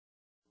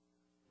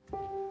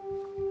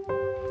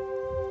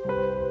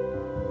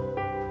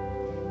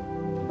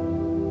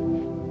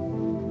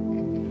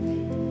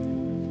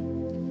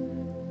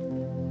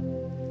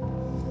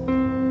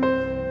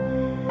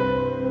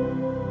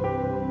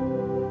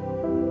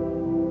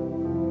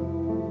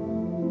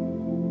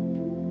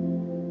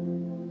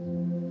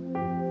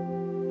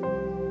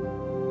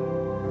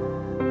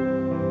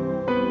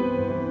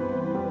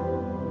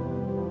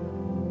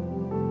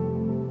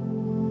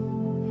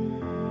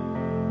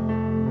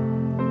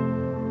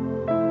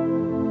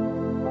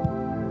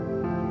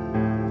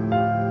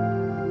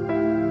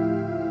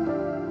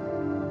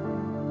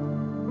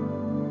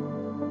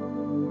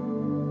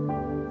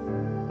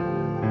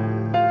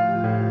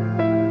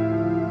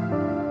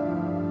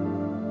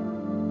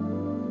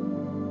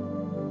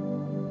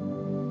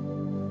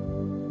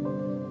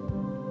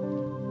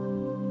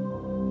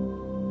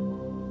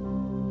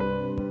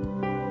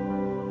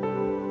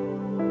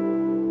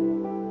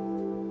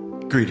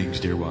Greetings,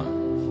 dear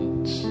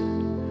ones.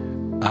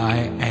 I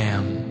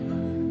am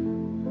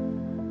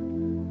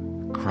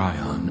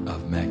Kryon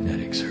of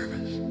Magnetic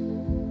Service.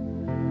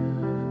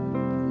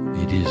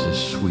 It is a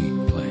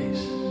sweet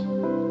place,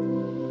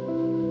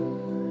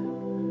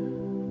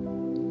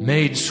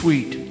 made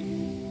sweet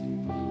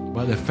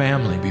by the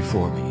family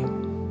before me.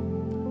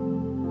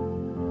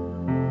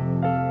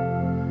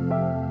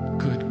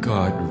 Could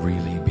God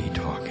really be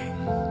talking?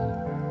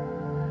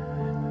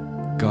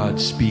 God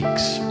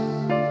speaks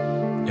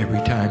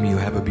every time you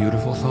have a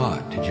beautiful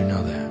thought. Did you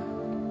know that?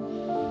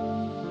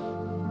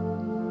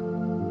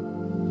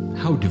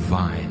 How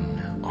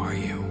divine are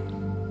you?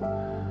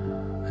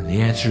 And the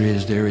answer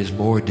is there is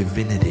more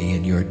divinity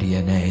in your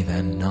DNA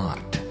than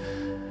not.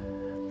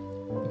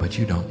 But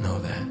you don't know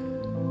that.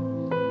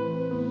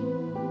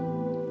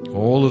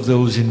 All of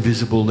those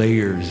invisible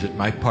layers that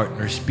my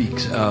partner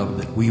speaks of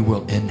that we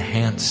will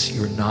enhance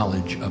your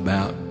knowledge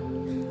about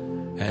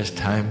as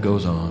time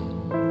goes on.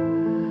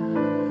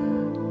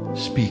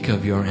 Speak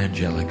of your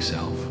angelic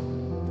self,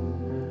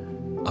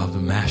 of the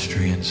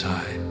mastery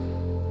inside.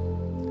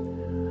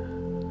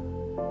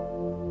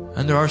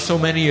 And there are so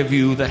many of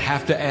you that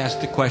have to ask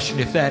the question,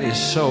 if that is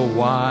so,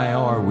 why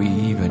are we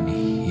even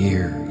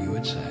here, you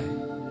would say.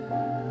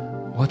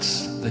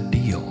 What's the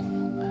deal,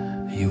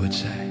 you would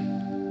say.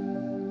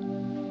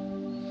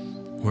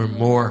 We're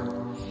more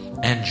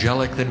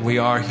angelic than we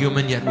are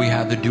human, yet we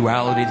have the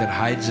duality that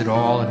hides it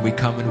all, and we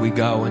come and we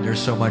go, and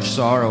there's so much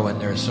sorrow and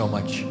there's so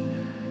much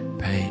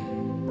pain.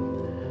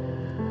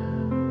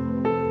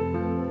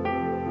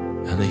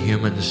 And the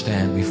humans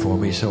stand before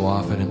me so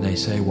often and they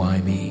say, why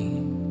me?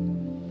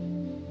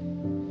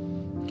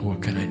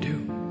 What can I do?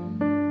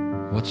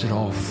 What's it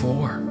all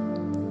for?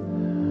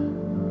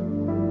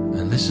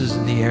 And this is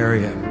in the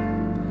area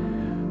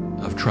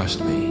of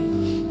trust me.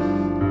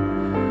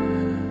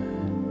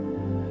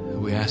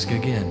 We ask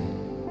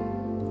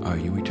again, are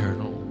you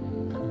eternal?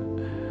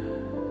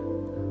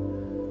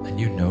 And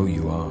you know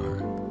you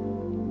are.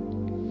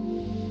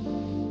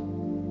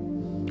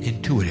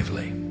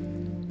 Intuitively,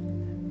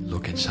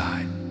 look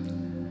inside.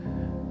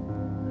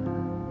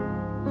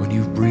 When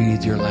you've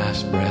breathed your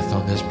last breath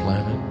on this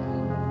planet,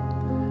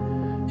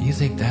 you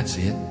think that's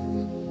it?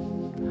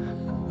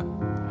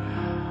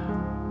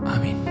 I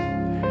mean,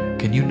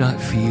 can you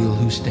not feel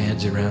who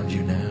stands around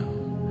you now?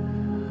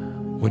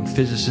 When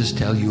physicists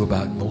tell you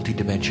about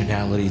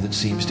multidimensionality that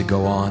seems to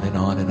go on and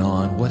on and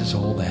on, what is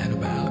all that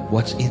about?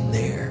 What's in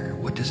there?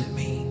 What does it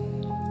mean?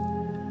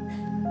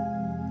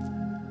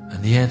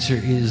 And the answer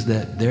is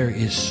that there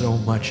is so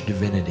much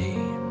divinity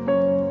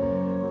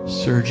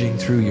surging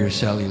through your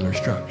cellular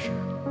structure.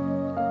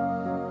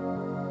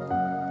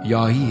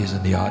 Yahi is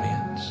in the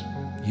audience.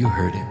 You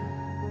heard him.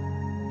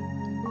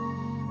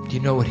 Do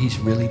you know what he's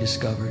really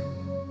discovered?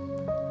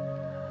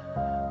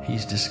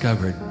 He's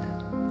discovered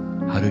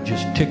how to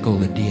just tickle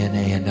the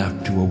DNA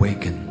enough to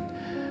awaken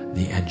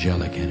the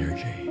angelic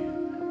energy.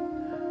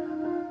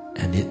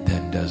 And it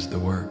then does the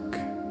work.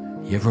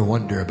 You ever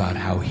wonder about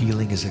how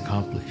healing is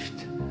accomplished?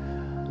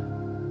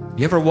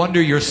 You ever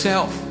wonder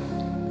yourself,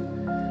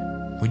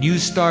 when you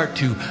start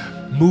to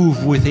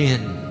move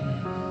within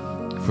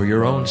for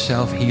your own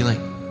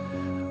self-healing,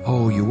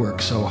 oh, you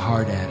work so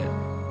hard at it.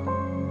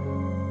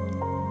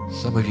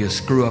 Some of you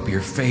screw up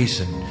your face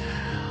and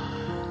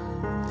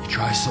you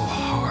try so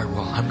hard.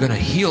 Well, I'm going to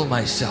heal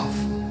myself.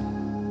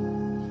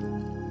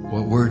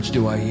 What words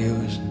do I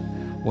use?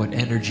 What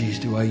energies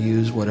do I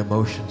use? What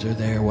emotions are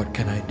there? What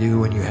can I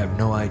do? And you have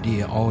no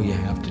idea. All you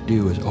have to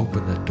do is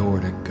open the door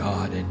to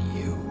God and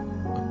you.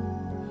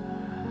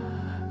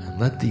 And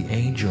let the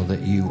angel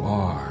that you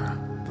are,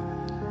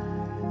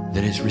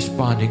 that is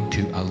responding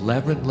to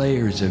 11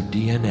 layers of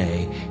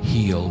DNA,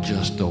 heal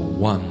just the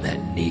one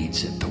that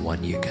needs it, the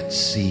one you can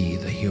see,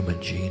 the human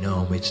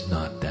genome. It's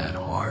not that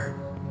hard.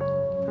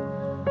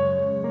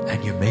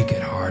 And you make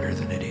it harder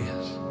than it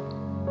is.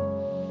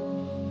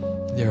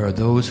 There are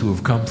those who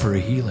have come for a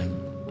healing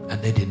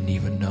and they didn't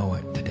even know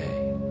it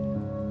today.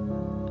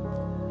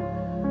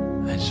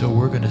 And so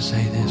we're going to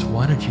say this.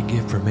 Why don't you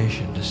give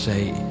permission to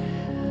say,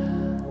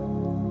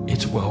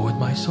 it's well with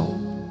my soul?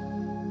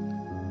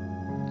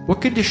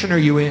 What condition are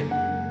you in?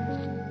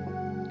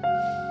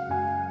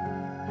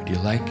 Do you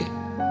like it?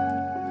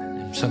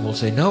 Some will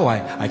say, no,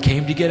 I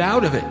came to get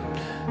out of it.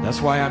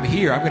 That's why I'm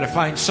here. I'm going to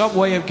find some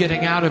way of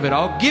getting out of it.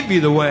 I'll give you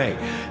the way.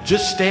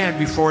 Just stand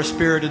before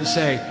Spirit and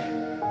say,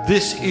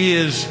 this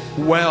is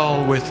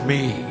well with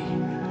me.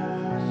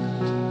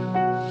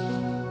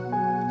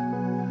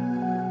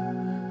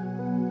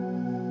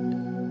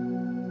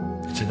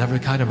 It's another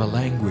kind of a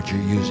language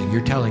you're using.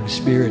 You're telling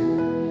Spirit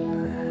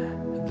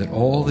that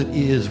all that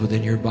is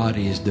within your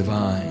body is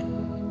divine.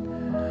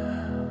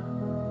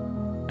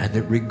 And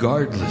that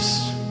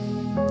regardless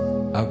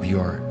of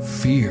your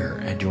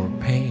fear and your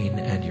pain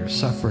and your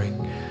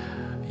suffering,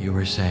 you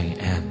are saying,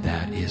 and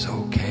that is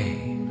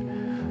okay,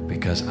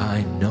 because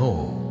I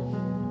know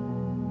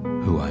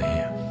who I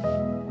am.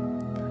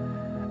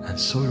 And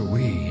so do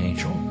we,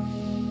 angel.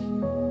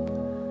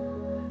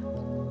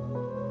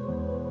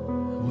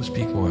 We'll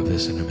speak more of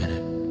this in a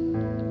minute.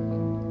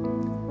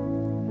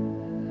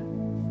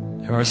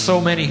 There are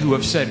so many who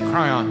have said,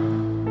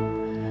 Kryon,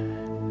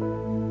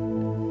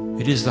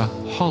 it is the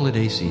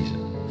holiday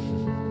season.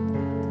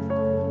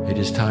 It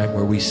is time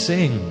where we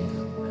sing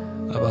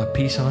about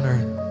peace on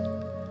earth,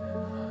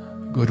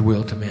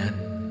 goodwill to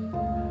men,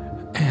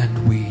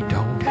 and we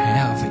don't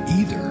have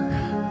either.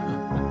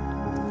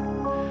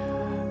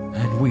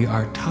 And we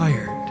are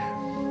tired,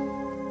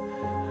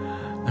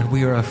 and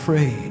we are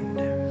afraid,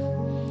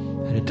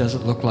 and it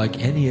doesn't look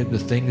like any of the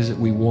things that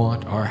we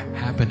want are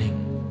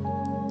happening.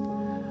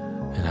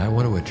 And I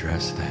want to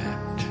address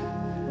that.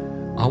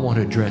 I want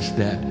to address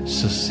that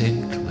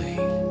succinctly.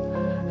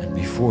 And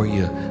before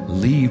you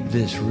leave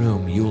this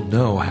room, you'll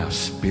know how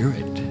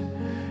Spirit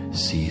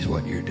sees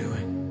what you're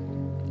doing.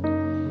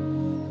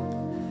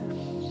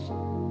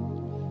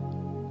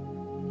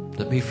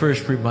 Let me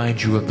first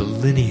remind you of the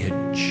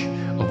lineage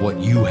of what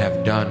you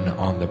have done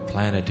on the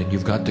planet, and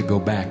you've got to go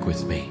back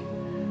with me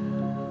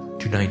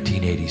to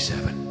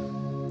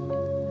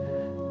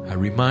 1987. I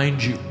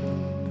remind you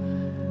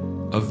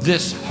of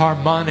this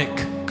harmonic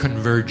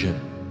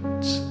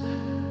convergence,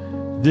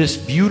 this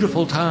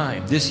beautiful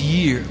time, this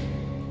year,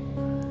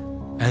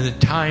 and the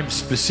time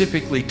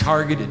specifically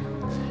targeted,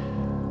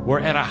 where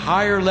at a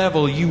higher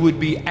level you would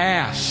be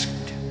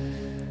asked,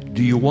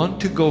 do you want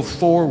to go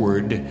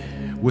forward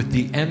with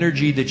the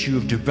energy that you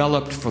have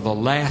developed for the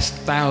last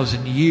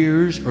 1,000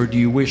 years, or do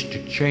you wish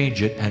to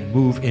change it and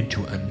move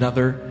into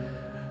another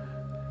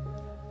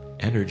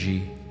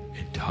energy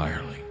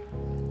entirely?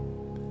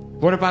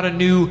 What about a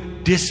new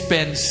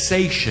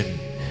dispensation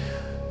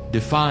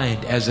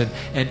defined as an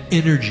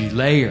energy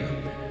layer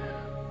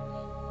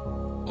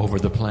over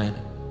the planet?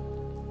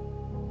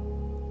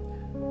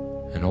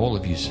 And all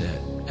of you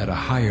said, at a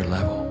higher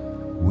level,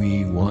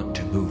 we want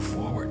to move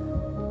forward.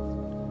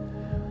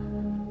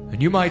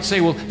 And you might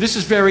say, well, this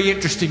is very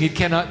interesting. It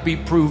cannot be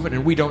proven,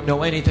 and we don't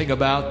know anything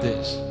about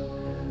this.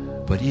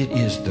 But it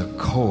is the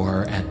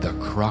core and the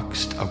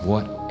crux of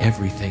what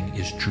everything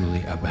is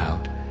truly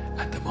about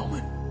at the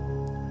moment.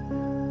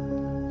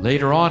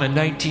 Later on in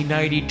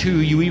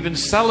 1992, you even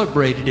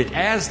celebrated it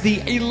as the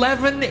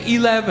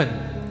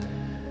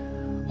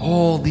 1111.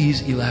 All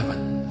these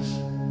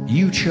 11s.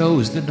 You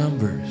chose the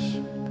numbers,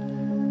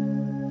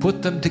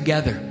 put them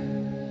together,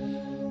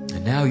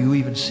 and now you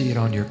even see it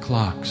on your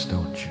clocks,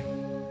 don't you?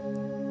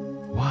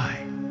 Why?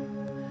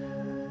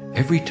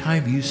 Every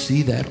time you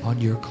see that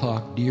on your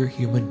clock, dear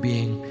human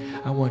being,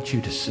 I want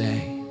you to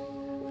say,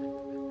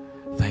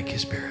 thank you,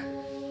 Spirit.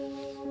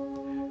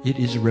 It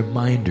is a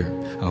reminder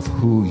of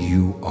who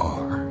you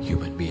are,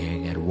 human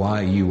being, and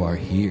why you are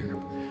here.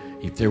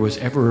 If there was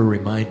ever a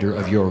reminder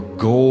of your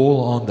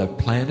goal on the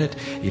planet,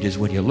 it is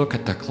when you look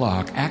at the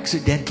clock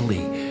accidentally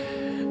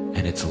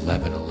and it's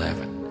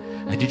 11:11.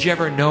 And did you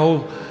ever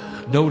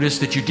notice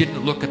that you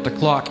didn't look at the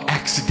clock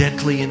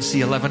accidentally and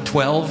see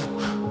 11:12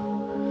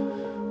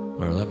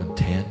 or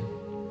 11:10?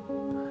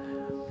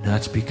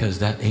 That's because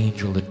that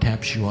angel that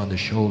taps you on the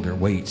shoulder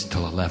waits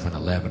till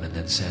 11:11 and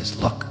then says,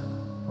 look.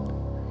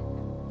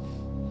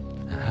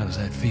 And how does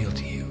that feel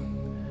to you?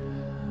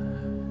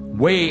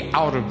 Way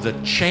out of the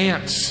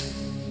chance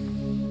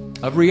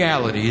of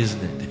reality,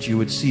 isn't it, that you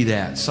would see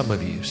that, some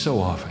of you, so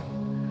often.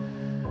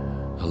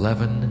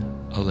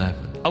 11:11.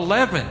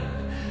 11,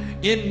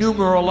 in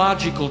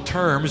numerological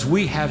terms,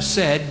 we have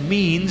said,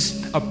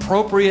 means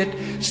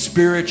appropriate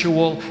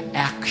spiritual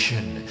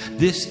action.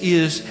 This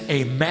is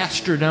a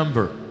master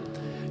number.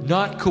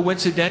 Not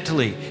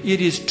coincidentally, it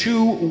is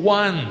two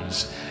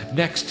ones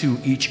next to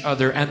each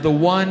other, and the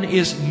one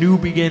is new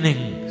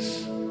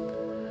beginnings.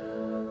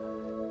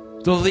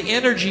 Though the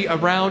energy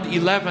around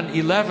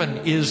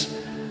 11:11 is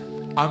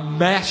a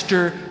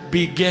master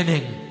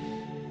beginning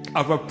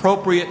of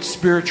appropriate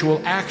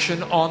spiritual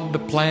action on the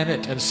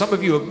planet. And some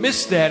of you have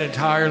missed that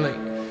entirely.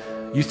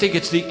 You think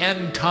it's the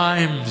end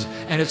times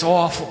and it's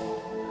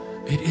awful.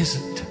 It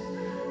isn't.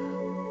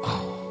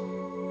 Oh,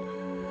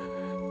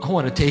 I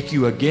want to take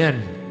you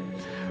again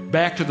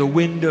back to the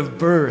wind of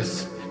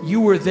birth.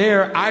 You were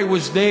there. I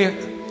was there.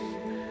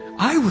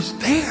 I was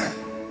there.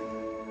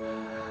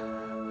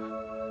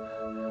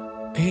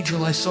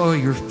 Angel, I saw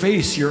your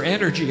face, your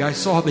energy. I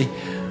saw the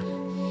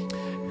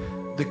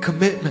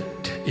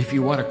commitment, if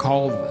you want to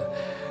call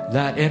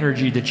that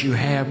energy that you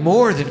have,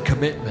 more than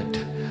commitment.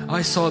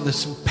 I saw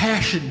this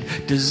passion,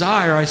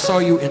 desire. I saw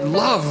you in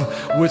love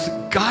with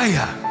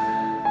Gaia.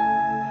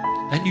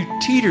 And you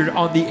teetered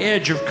on the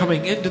edge of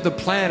coming into the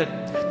planet,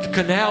 the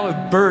canal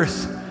of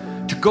birth,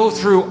 to go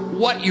through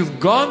what you've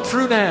gone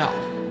through now,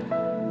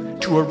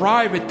 to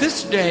arrive at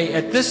this day,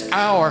 at this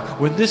hour,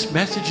 when this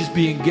message is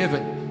being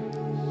given.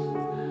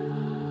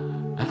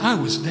 And I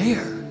was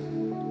there.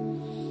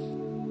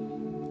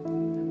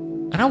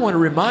 And I want to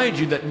remind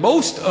you that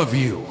most of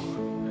you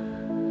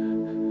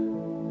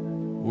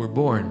were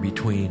born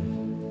between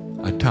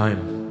a time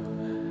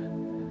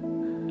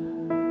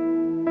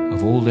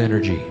of old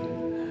energy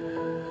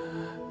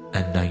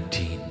and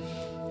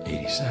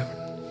 1987.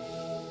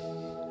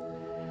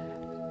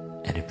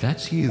 And if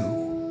that's you,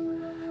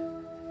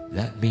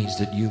 that means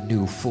that you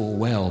knew full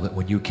well that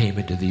when you came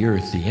into the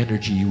earth, the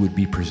energy you would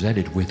be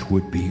presented with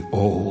would be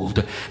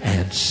old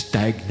and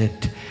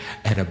stagnant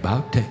and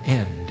about to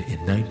end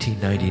in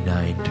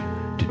 1999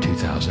 to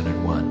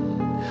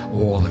 2001.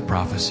 All the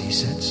prophecies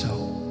said so.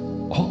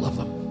 All of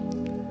them.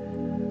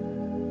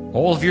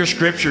 All of your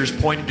scriptures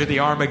pointed to the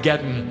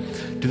Armageddon,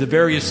 to the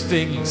various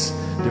things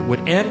that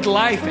would end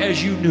life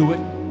as you knew it.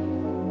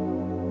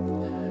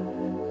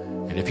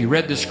 And if you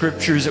read the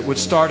scriptures, it would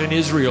start in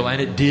Israel, and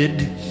it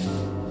did,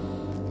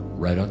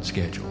 right on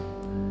schedule.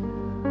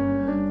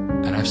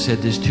 And I've said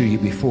this to you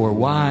before.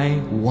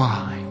 Why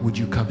would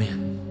you come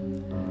in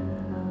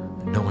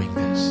knowing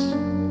this?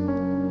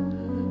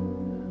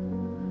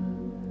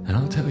 And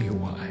I'll tell you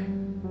why.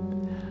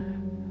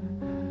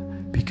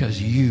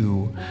 Because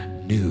you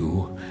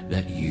knew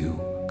that you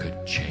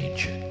could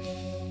change it.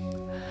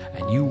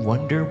 And you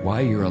wonder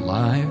why you're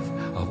alive.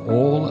 Of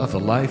all of the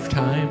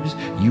lifetimes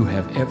you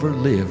have ever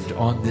lived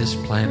on this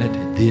planet,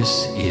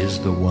 this is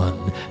the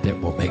one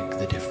that will make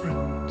the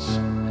difference.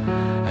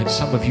 And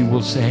some of you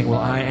will say,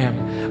 well,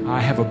 I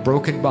have a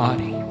broken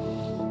body.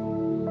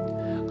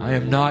 I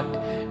am not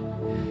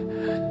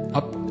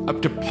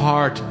up to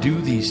par to do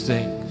these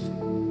things.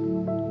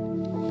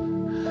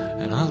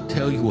 And I'll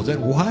tell you, well,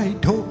 then why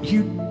don't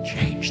you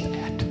change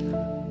that?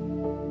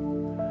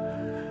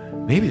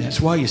 Maybe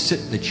that's why you sit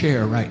in the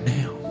chair right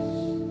now.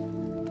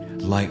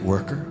 Light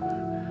worker.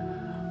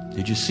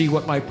 Did you see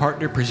what my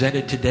partner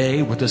presented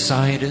today with a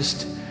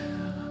scientist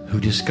who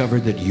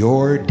discovered that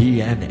your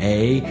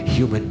DNA,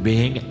 human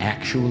being,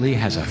 actually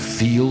has a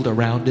field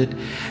around it,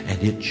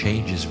 and it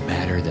changes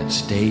matter that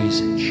stays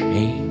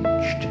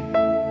changed?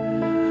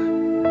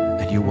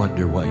 And you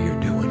wonder what you're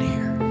doing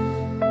here.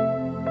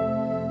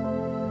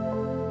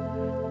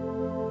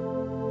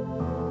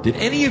 Did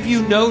any of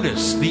you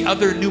notice the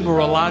other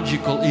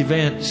numerological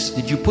events?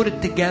 Did you put it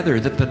together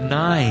that the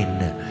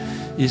 9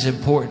 is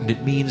important?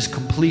 It means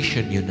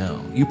completion, you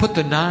know. You put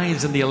the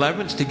 9s and the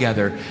 11s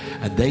together,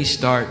 and they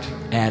start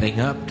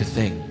adding up to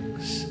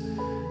things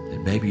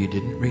that maybe you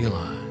didn't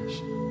realize.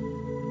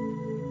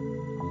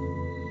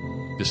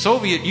 The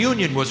Soviet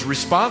Union was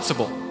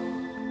responsible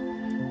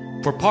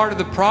for part of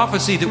the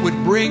prophecy that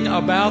would bring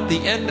about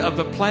the end of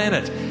the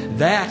planet.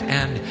 That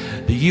and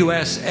the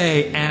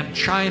USA and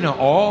China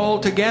all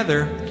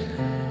together,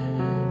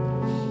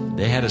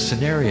 they had a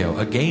scenario,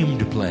 a game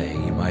to play,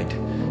 you might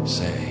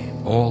say,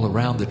 all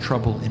around the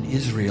trouble in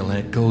Israel. And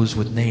it goes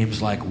with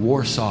names like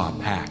Warsaw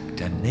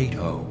Pact and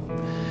NATO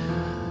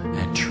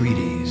and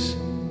treaties.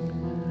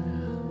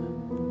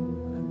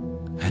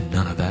 And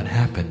none of that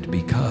happened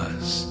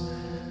because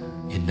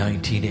in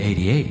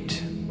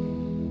 1988,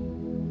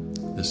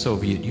 the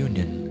Soviet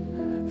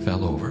Union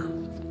fell over.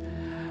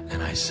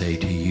 And I say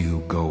to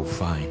you, go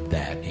find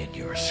that in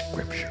your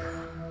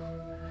scripture.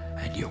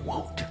 And you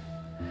won't.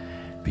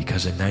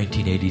 Because in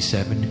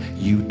 1987,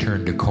 you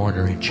turned a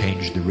corner and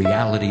changed the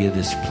reality of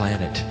this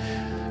planet,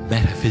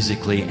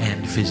 metaphysically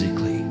and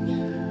physically.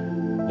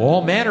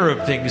 All manner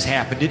of things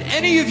happened. Did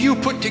any of you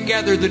put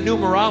together the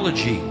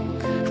numerology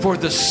for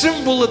the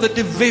symbol of the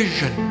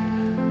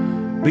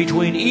division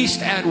between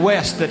East and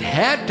West that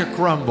had to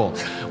crumble?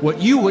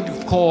 What you would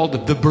have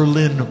called the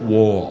Berlin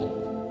Wall.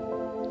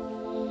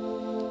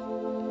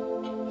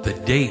 The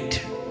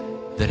date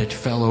that it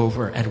fell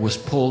over and was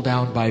pulled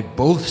down by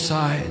both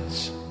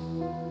sides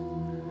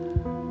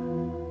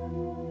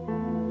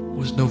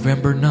was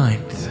November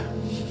 9th,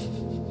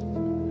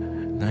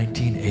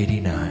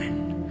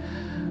 1989.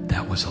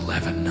 That was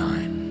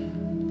 11/9.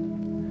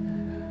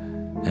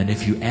 And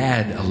if you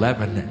add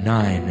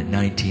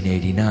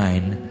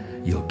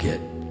 11/9/1989, you'll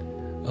get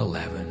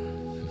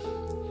 11.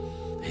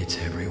 It's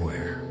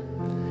everywhere.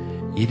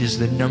 It is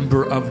the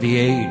number of the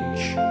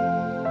age.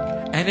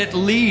 And it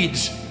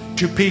leads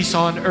to peace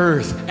on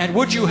earth. And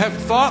would you have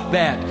thought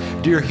that,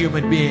 dear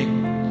human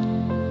being,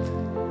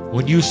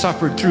 when you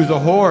suffered through the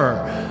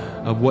horror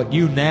of what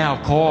you now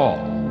call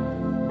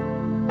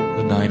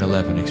the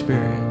 9/11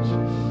 experience?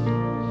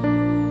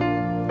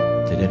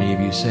 Did any of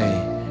you say,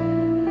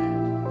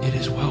 it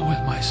is well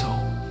with my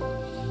soul?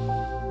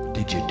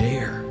 Did you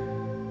dare?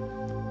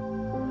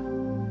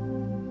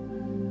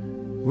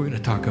 We're going to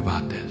talk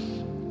about this.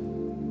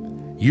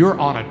 You're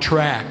on a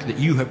track that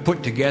you have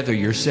put together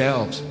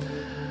yourselves.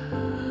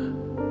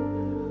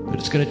 But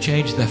it's going to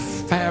change the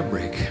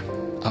fabric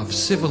of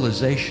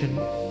civilization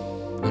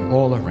and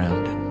all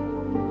around it.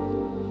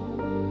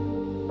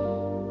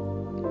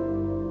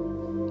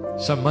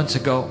 Some months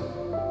ago,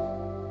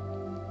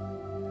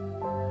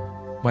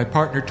 my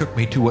partner took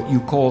me to what you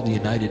call the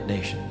United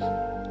Nations.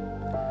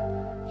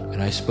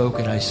 And I spoke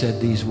and I said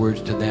these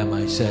words to them.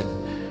 I said,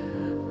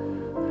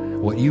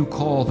 what you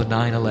call the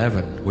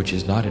 9/11, which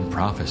is not in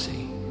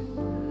prophecy,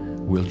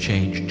 will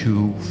change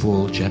 2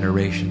 full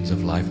generations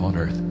of life on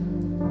earth.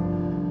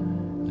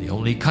 The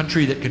only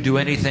country that can do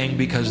anything,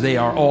 because they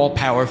are all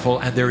powerful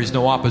and there is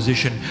no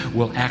opposition,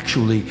 will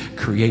actually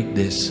create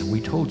this. And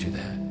we told you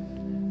that.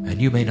 And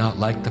you may not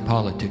like the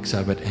politics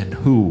of it. And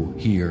who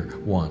here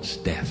wants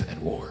death and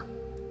war?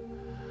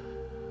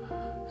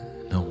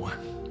 No one.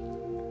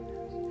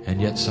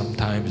 And yet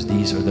sometimes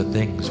these are the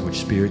things which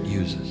Spirit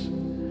uses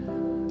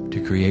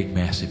to create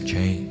massive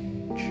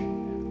change.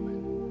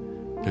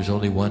 There's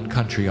only one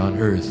country on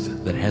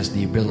earth that has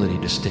the ability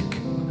to stick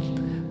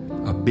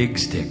a big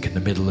stick in the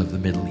middle of the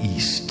Middle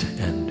East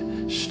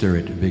and stir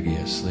it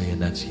vigorously,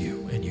 and that's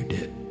you, and you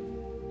did.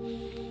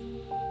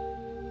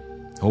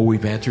 Oh,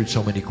 we've answered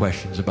so many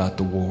questions about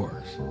the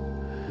wars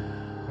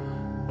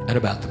and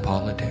about the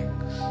politics.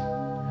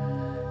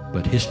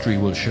 But history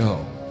will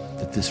show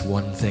that this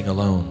one thing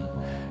alone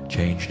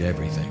changed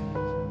everything.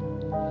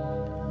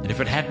 And if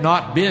it had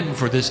not been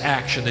for this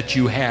action that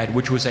you had,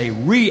 which was a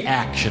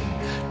reaction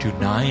to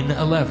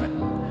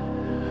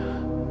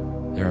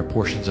 9/11, there are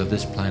portions of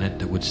this planet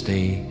that would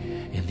stay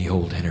in the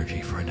old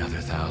energy for another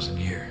 1,000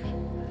 years.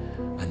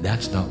 And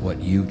that's not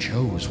what you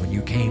chose when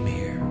you came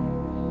here.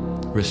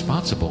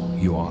 Responsible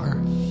you are.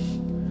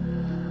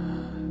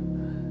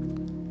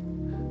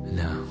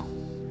 Now,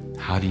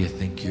 how do you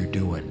think you're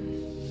doing?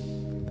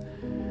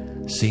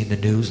 Seen the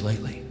news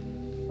lately?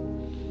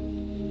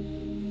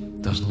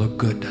 Doesn't look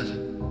good, does it?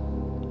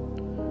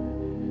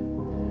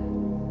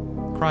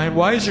 Kryon,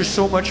 why is there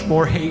so much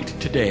more hate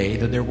today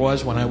than there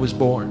was when I was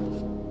born?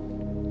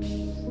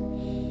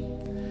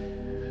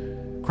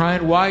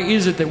 Kryon, why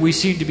is it that we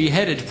seem to be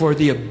headed for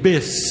the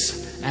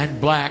abyss and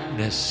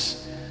blackness?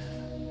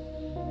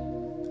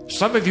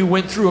 Some of you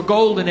went through a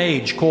golden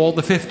age called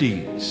the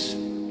 50s.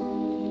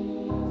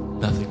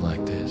 Nothing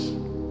like this.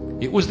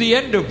 It was the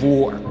end of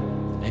war,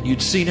 and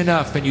you'd seen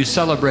enough, and you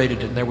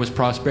celebrated, and there was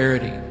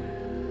prosperity,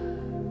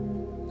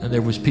 and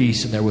there was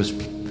peace, and there was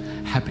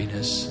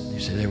happiness. You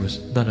say there was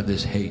none of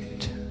this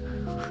hate.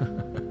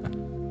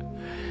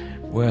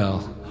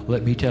 Well,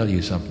 let me tell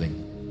you something.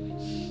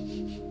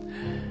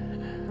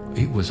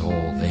 It was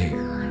all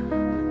there.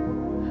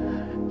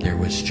 There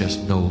was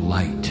just no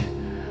light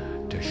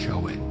to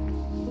show it.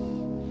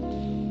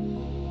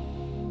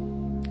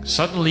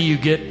 Suddenly you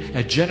get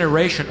a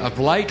generation of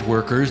light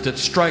workers that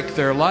strike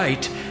their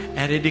light,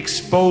 and it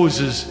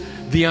exposes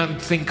the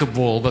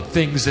unthinkable, the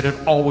things that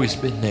have always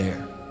been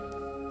there.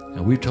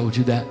 And we've told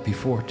you that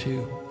before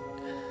too.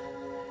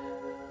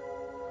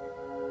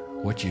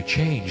 What you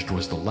changed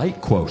was the light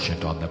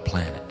quotient on the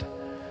planet.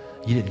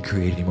 You didn't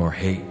create any more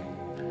hate.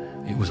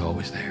 It was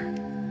always there.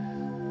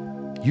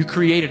 You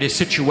created a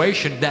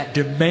situation that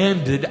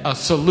demanded a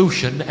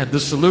solution, and the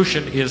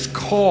solution is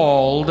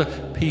called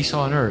peace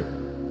on earth.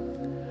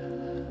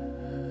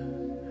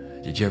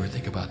 Did you ever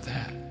think about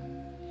that?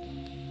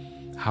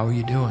 How are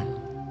you doing?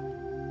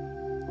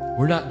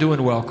 We're not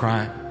doing well,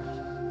 Kryon.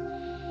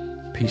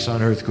 Peace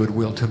on earth,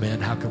 goodwill to men.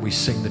 How can we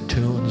sing the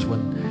tunes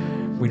when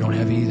we don't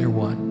have either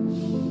one?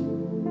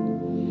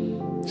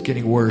 It's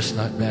getting worse,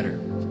 not better.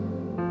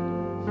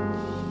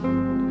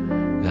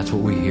 That's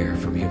what we hear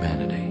from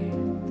humanity.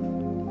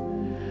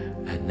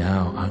 And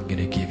now I'm going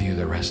to give you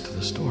the rest of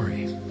the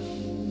story.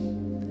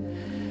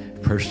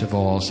 First of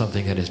all,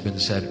 something that has been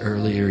said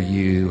earlier,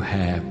 you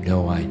have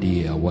no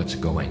idea what's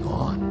going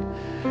on.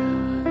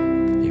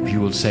 If you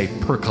will say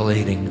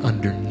percolating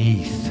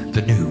underneath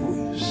the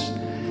news,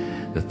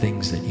 the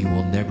things that you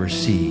will never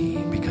see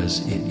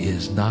because it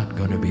is not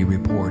going to be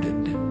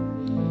reported.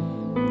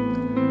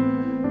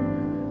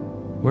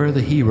 Where are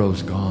the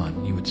heroes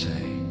gone, you would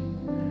say?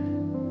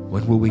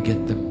 When will we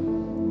get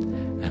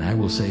them? And I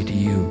will say to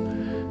you,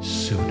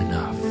 soon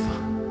enough.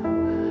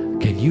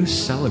 Can you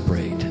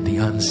celebrate the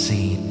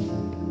unseen?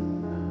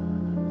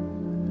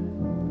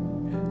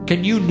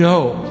 Can you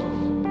know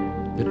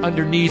that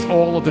underneath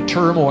all of the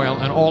turmoil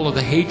and all of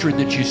the hatred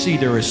that you see,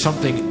 there is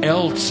something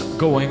else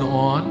going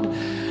on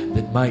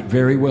that might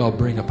very well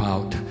bring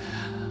about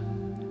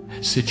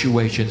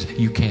situations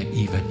you can't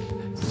even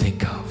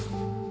think of?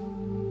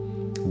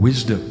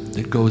 Wisdom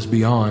that goes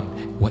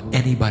beyond what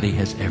anybody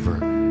has ever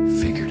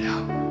figured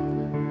out.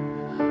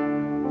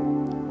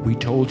 We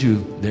told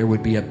you there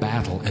would be a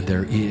battle, and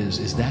there is.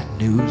 Is that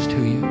news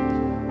to you?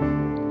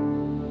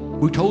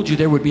 We told you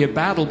there would be a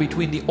battle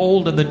between the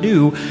old and the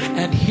new,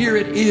 and here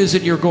it is,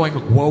 and you're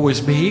going, woe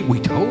is me. We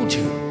told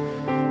you.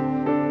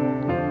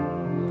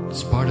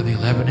 It's part of the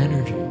 11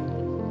 energy.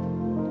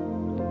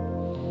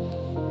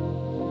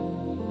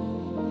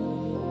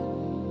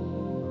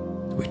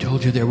 We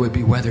told you there would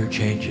be weather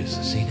changes.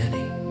 Seen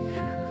any?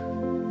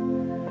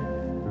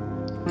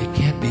 It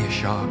can't be a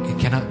shock. It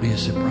cannot be a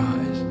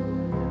surprise.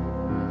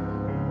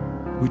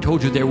 We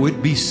told you there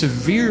would be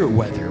severe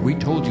weather. We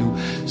told you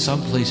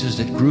some places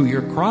that grew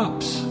your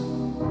crops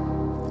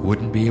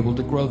wouldn't be able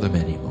to grow them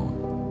anymore.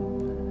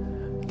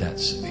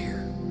 That's severe.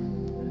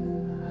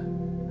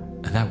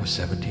 And that was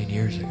 17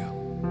 years ago.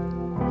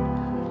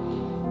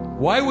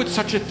 Why would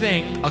such a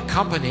thing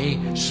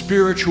accompany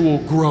spiritual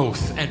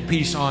growth and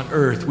peace on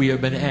earth? We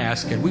have been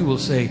asked, and we will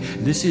say,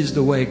 this is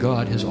the way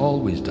God has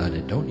always done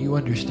it. Don't you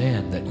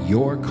understand that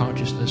your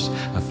consciousness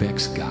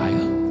affects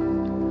Gaia?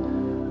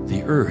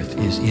 The earth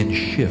is in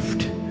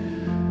shift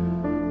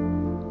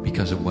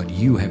because of what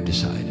you have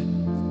decided.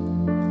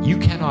 You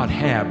cannot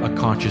have a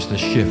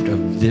consciousness shift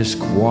of this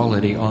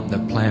quality on the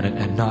planet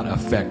and not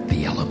affect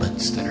the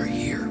elements that are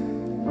here.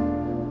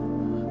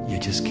 You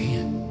just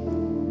can't.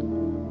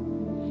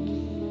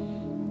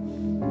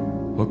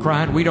 Well,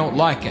 Kryon, we don't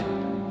like it.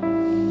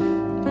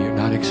 You're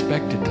not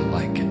expected to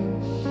like it,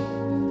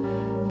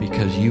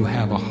 because you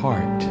have a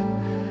heart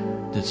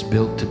that's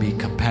built to be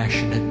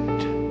compassionate.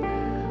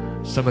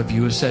 Some of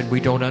you have said, we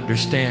don't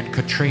understand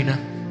Katrina.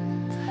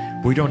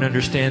 We don't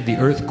understand the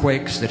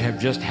earthquakes that have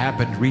just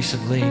happened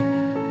recently,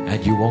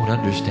 and you won't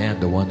understand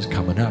the ones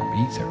coming up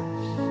either.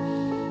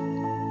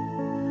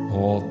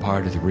 All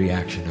part of the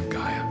reaction of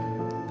Gaia.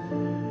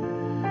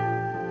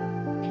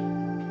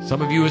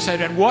 Some of you have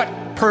said, and what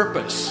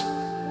purpose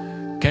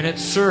can it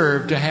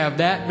serve to have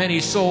that many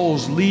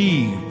souls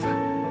leave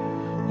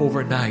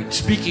overnight?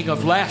 Speaking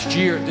of last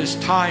year at this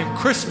time,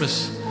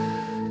 Christmas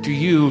to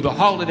you, the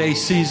holiday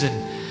season,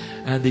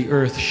 and the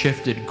earth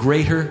shifted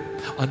greater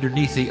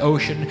underneath the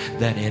ocean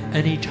than in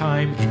any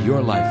time in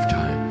your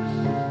lifetime.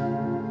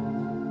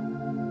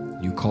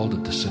 You called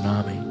it the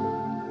tsunami.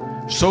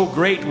 So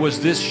great was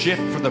this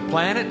shift for the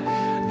planet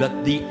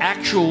that the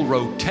actual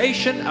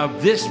rotation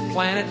of this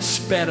planet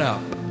sped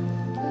up.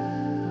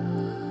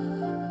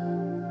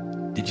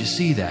 Did you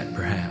see that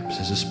perhaps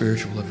as a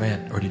spiritual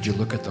event, or did you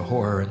look at the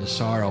horror and the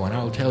sorrow? And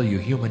I'll tell you,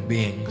 human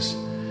beings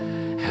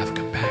have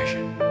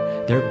compassion.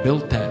 They're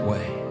built that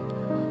way.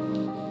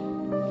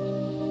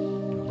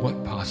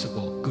 What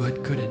possible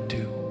good could it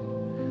do?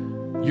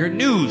 Your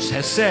news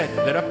has said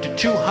that up to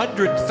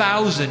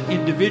 200,000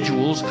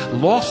 individuals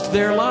lost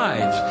their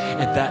lives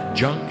at that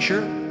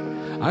juncture.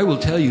 I will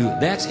tell you,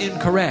 that's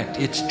incorrect.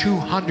 It's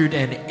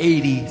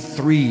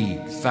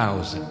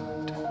 283,000.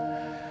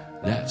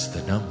 That's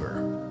the number.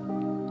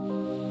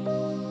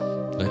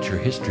 Let your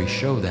history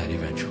show that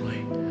eventually.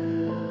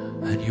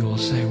 And you will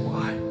say,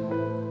 why?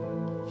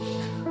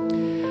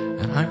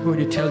 And I'm going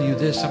to tell you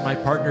this, and my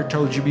partner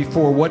told you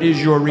before, what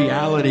is your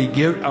reality?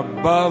 Give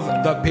above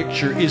the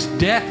picture. Is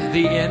death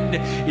the end?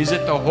 Is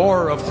it the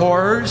horror of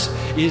horrors?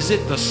 Is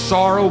it the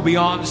sorrow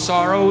beyond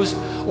sorrows?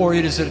 Or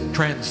is it a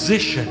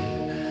transition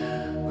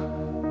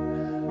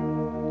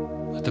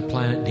that the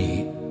planet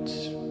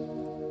needs?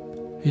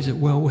 Is it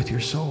well with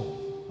your soul?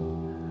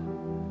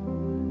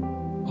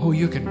 Oh,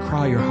 you can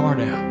cry your heart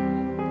out.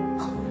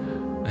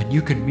 And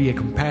you can be as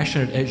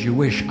compassionate as you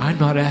wish. I'm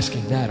not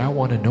asking that. I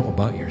want to know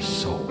about your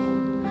soul.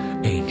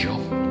 Angel,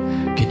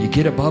 can you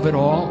get above it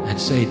all and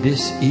say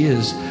this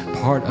is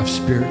part of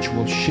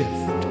spiritual shift?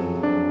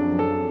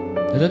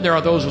 And then there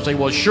are those who say,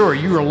 well, sure,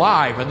 you're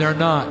alive, and they're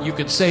not. You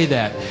can say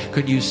that.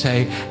 Could you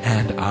say,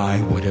 and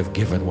I would have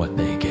given what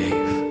they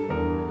gave?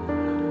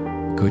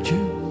 Could you?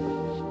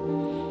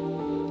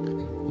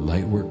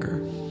 Light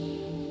worker.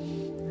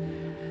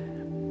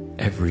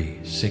 Every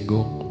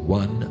single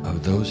one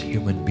of those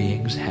human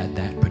beings had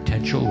that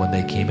potential when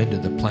they came into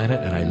the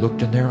planet, and I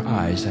looked in their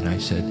eyes and I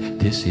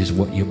said, this is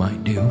what you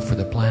might do for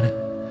the planet.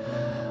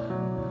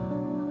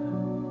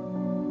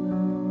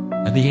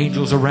 And the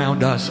angels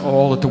around us,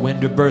 all at the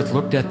wind of birth,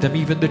 looked at them,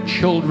 even the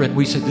children.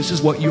 We said, this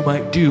is what you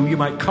might do. You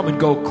might come and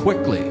go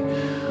quickly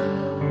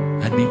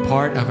and be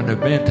part of an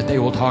event that they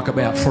will talk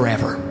about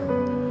forever.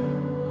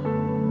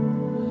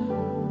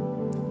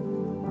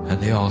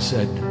 And they all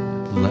said,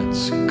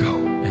 let's go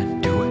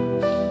and do it.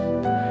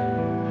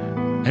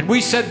 And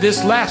we said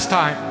this last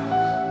time,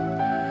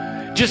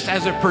 just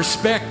as a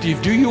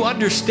perspective, do you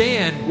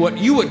understand what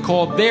you would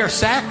call their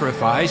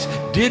sacrifice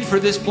did for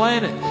this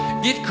planet?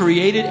 It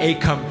created a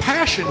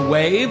compassion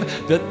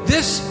wave that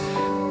this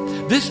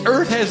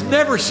earth has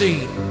never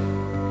seen.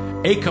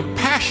 A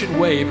compassion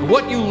wave. And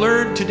what you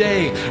learned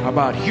today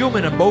about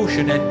human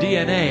emotion and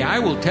DNA, I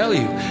will tell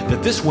you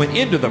that this went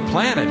into the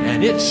planet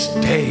and it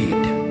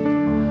stayed.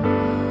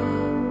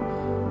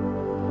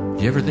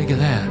 Did you ever think of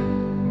that?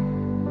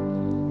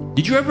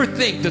 Did you ever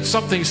think that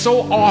something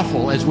so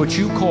awful as what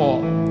you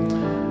call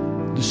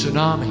the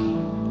tsunami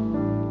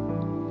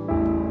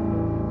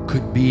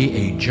could be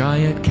a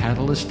giant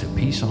catalyst to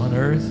peace on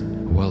earth?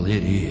 Well,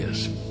 it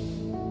is.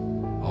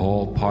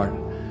 All part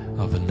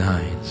of the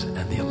 9s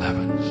and the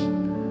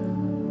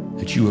 11s.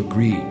 That you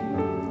agreed.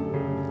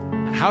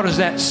 And how does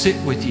that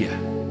sit with you?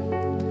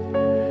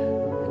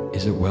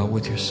 Is it well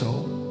with your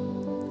soul?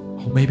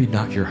 Oh, maybe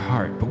not your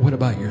heart, but what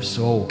about your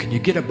soul? Can you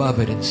get above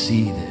it and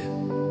see this?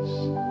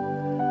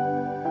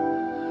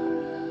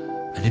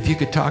 And if you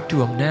could talk to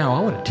them now, I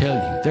want to tell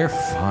you, they're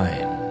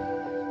fine.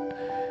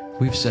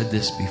 We've said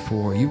this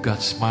before. You've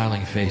got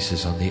smiling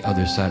faces on the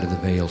other side of the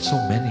veil. So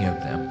many of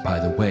them, by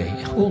the way,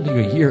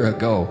 only a year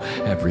ago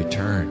have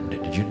returned.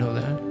 Did you know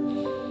that?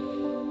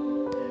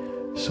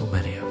 So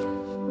many of them.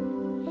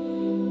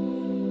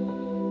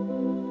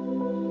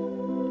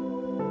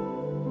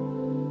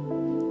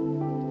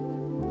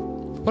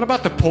 What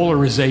about the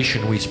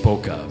polarization we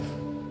spoke of?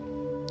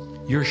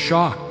 You're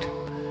shocked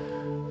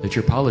that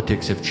your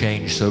politics have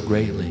changed so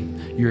greatly.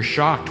 You're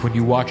shocked when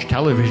you watch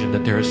television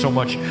that there is so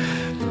much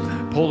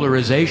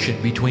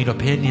polarization between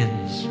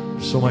opinions,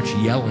 so much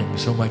yelling,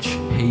 so much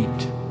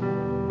hate.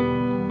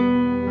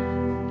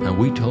 Now,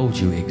 we told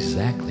you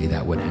exactly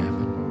that would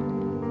happen.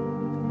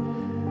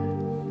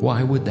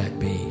 Why would that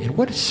be? And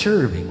what is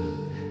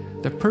serving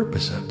the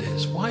purpose of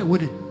this? Why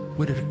would it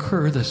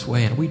occur this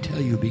way? And we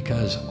tell you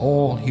because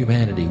all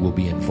humanity will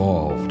be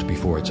involved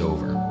before it's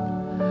over.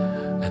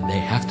 And they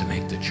have to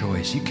make the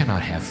choice. You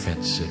cannot have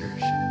fence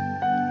sitters.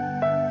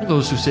 And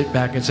those who sit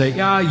back and say,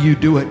 yeah, you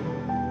do it.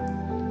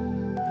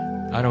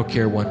 I don't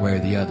care one way or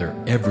the other.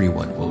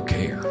 Everyone will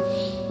care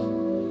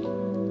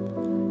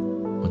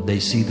when they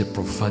see the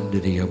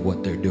profundity of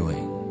what they're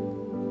doing.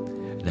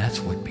 That's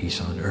what peace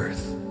on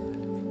earth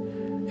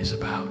is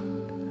about.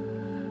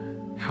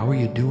 How are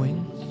you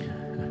doing?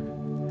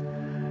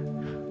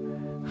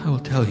 I will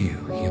tell you,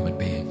 human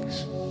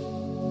beings,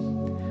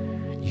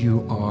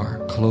 you are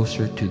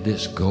closer to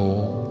this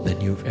goal than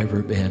you've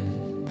ever been.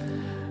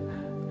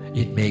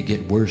 It may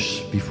get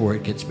worse before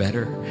it gets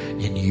better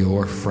in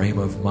your frame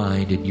of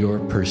mind, in your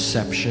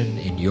perception,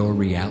 in your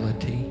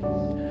reality.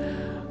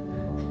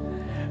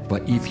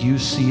 But if you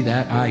see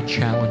that, I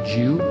challenge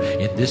you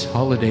in this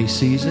holiday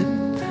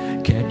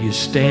season, can you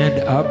stand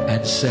up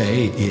and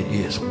say, it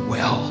is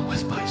well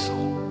with my soul?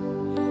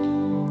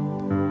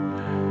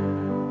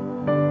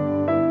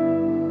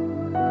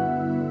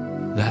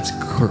 That's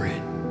courage.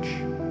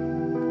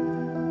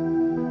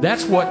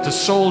 That's what the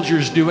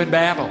soldiers do in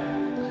battle.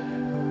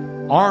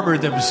 Armor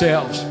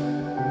themselves.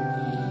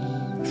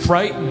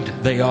 Frightened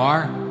they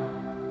are,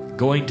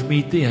 going to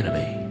meet the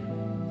enemy.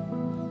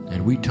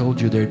 And we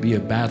told you there'd be a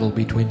battle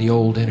between the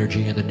old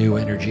energy and the new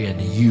energy, and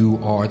you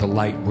are the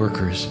light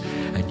workers,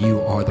 and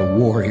you are the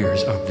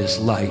warriors of this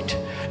light.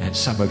 And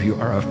some of you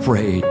are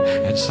afraid,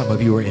 and some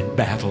of you are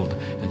embattled,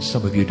 and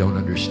some of you don't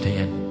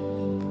understand.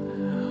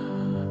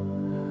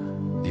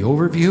 The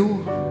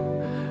overview,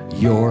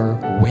 you're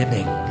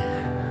winning,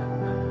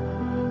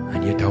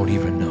 and you don't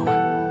even know it.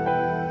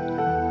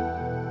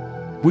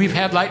 We've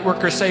had light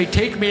workers say,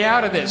 take me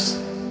out of this,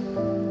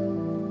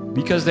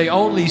 because they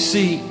only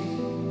see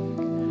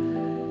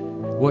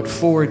what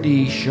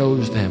 4D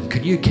shows them.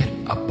 Can you get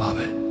above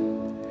it?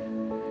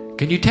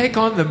 Can you take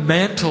on the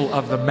mantle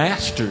of the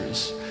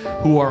masters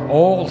who are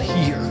all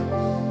here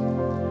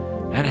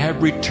and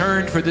have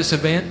returned for this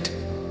event?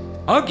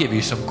 I'll give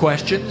you some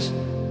questions.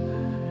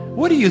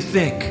 What do you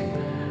think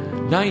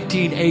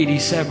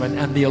 1987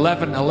 and the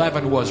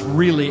 11/11 was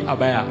really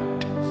about?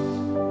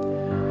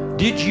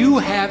 Did you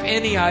have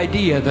any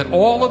idea that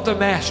all of the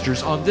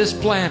masters on this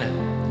planet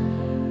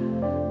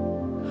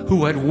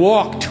who had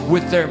walked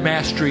with their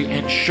mastery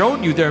and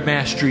shown you their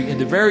mastery in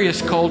the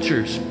various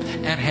cultures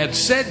and had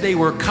said they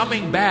were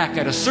coming back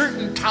at a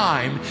certain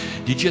time,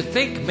 did you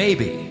think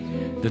maybe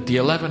that the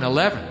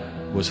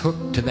 11/11 was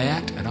hooked to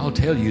that? And I'll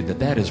tell you that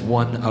that is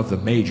one of the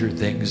major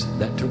things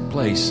that took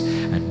place,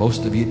 and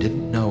most of you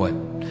didn't know it.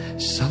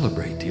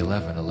 Celebrate the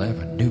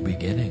 11/11, new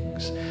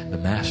beginnings. The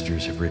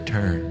masters have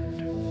returned.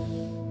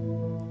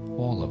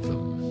 All of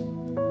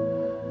them.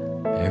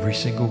 Every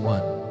single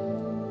one.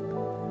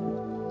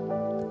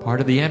 Part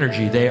of the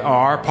energy they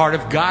are, part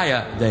of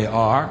Gaia they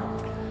are,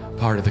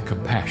 part of the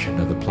compassion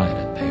of the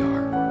planet they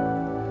are.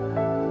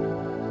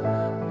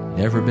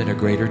 Never been a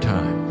greater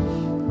time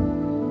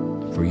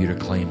for you to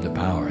claim the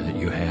power that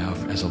you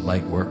have as a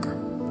light worker.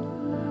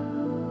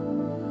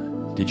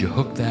 Did you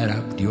hook that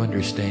up? Do you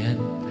understand?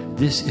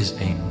 This is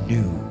a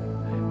new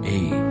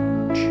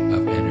age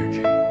of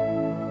energy.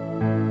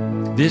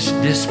 This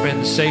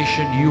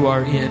dispensation you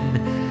are in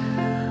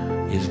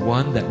is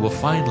one that will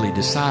finally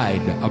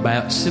decide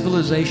about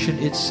civilization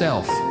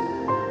itself.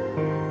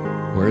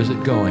 Where is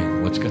it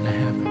going? What's going to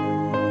happen?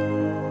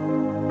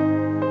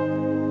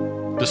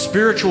 The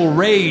spiritual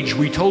rage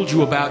we told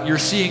you about, you're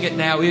seeing it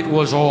now. It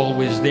was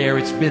always there.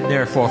 It's been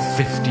there for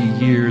 50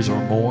 years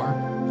or more.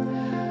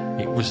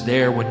 It was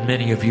there when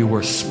many of you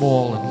were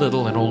small and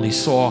little and only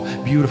saw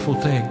beautiful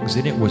things,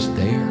 and it was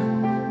there.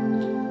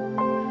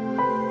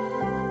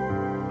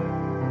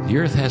 The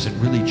earth hasn't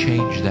really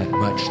changed that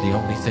much. The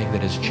only thing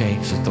that has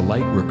changed is the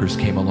light workers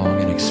came along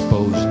and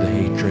exposed the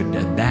hatred,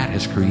 and that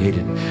has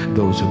created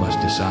those who must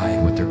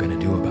decide what they're going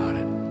to do about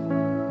it.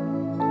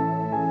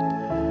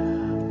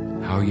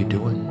 How are you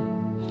doing?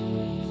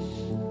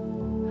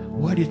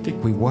 Why do you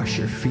think we wash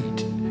your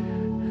feet?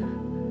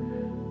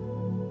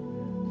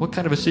 What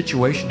kind of a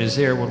situation is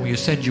there when we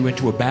send you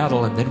into a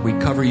battle and then we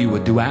cover you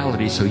with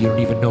duality so you don't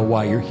even know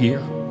why you're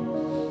here?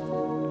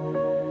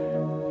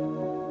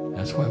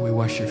 That's why we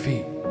wash your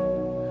feet.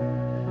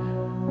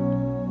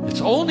 It's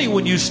only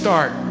when you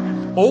start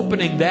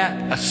opening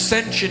that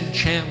ascension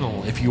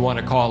channel, if you want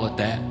to call it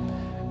that,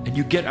 and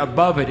you get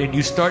above it and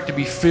you start to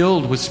be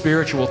filled with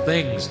spiritual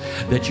things,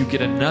 that you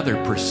get another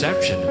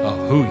perception of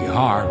who you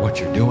are, what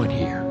you're doing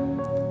here.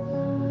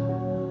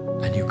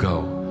 And you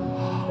go,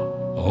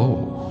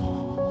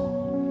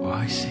 oh,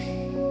 I see.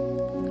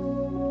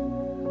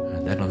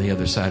 And then on the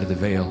other side of the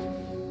veil,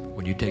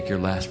 when you take your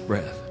last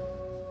breath,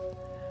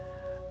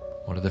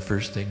 one of the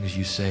first things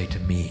you say to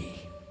me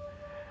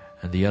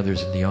and the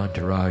others in the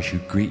entourage who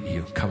greet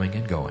you coming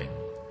and going,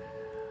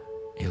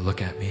 you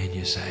look at me and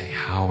you say,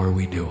 how are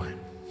we doing?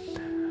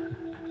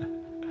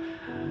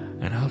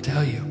 And I'll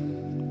tell you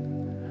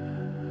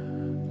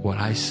what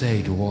I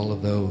say to all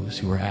of those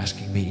who are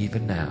asking me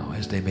even now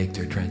as they make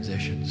their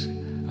transitions.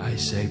 I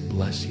say,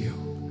 bless you,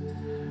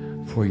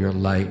 for your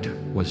light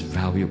was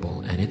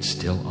valuable and it's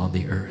still on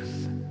the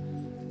earth.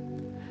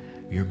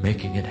 You're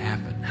making it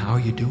happen. How are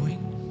you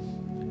doing?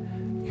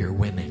 You're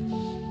winning,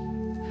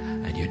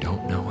 and you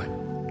don't know it.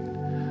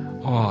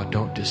 Oh,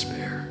 don't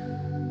despair.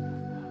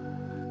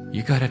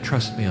 You got to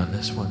trust me on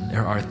this one.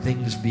 There are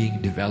things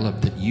being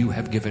developed that you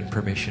have given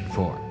permission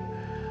for.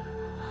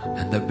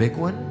 And the big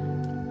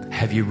one,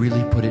 have you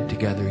really put it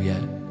together yet?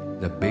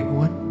 The big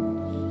one?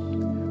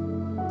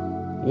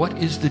 What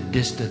is the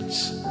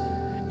distance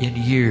in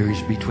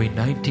years between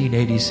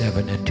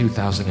 1987 and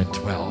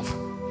 2012?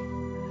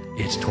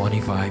 It's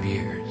 25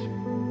 years.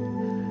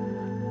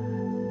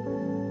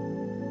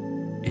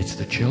 It's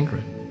the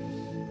children,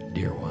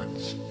 dear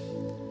ones.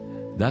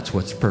 That's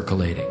what's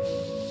percolating.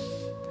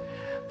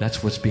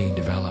 That's what's being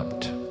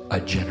developed. A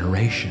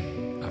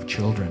generation of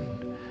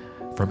children.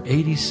 From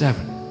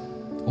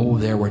 87. Oh,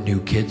 there were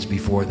new kids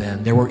before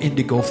then. There were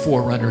indigo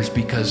forerunners,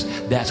 because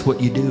that's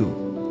what you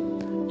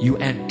do. You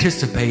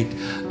anticipate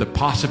the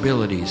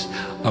possibilities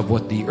of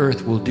what the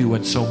earth will do,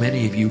 and so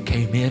many of you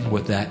came in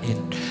with that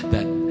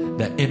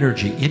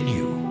energy in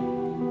you.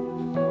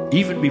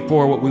 Even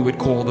before what we would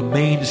call the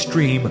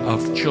mainstream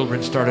of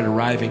children started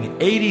arriving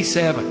in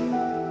 87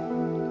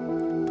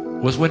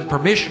 was when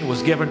permission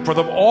was given for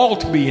them all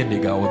to be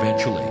indigo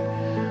eventually.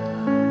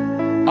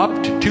 Up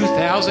to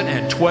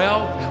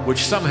 2012, which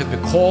some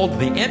have called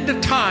the end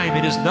of time.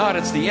 It is not.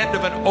 It's the end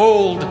of an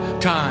old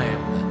time.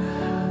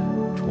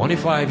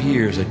 25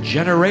 years, a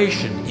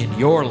generation in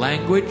your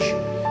language.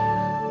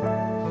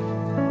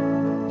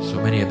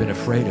 So many have been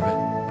afraid of it,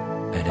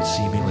 and it's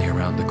seemingly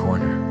around the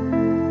corner.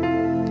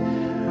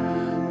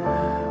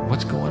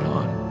 What's going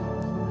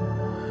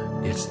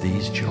on? It's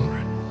these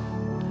children.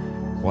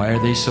 Why are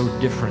they so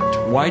different?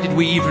 Why did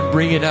we even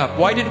bring it up?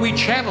 Why did we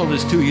channel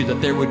this to you,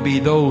 that there would be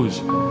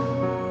those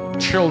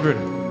children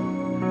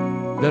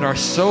that are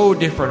so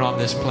different on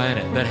this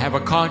planet, that have a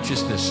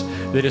consciousness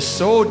that is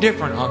so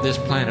different on this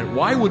planet?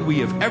 Why would we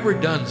have ever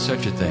done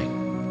such a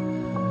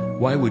thing?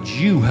 Why would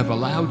you have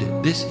allowed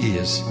it? This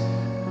is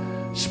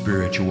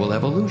spiritual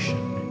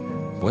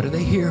evolution. What are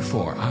they here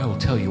for? I will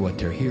tell you what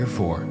they're here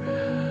for.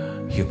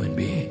 Human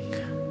being.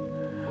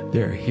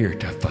 They're here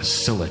to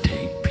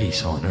facilitate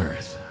peace on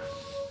earth.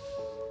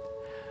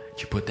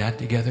 Did you put that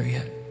together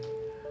yet?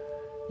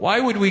 Why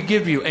would we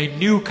give you a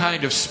new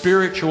kind of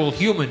spiritual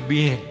human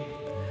being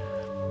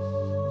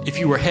if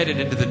you were headed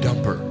into the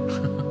dumper?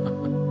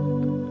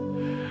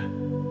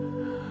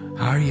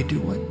 How are you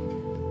doing?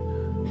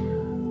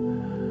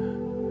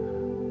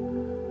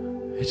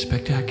 It's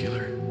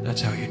spectacular.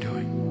 That's how you're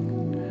doing.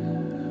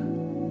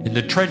 In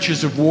the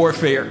trenches of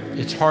warfare,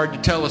 it's hard to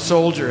tell a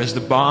soldier as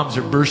the bombs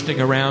are bursting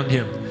around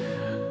him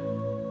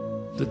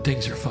that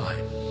things are fine.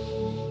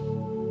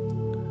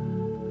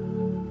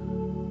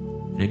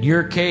 And in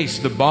your case,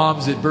 the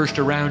bombs that burst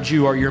around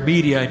you are your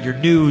media and your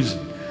news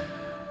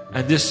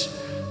and this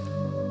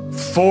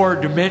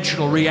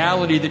four-dimensional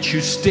reality that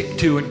you stick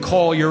to and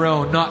call your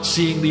own, not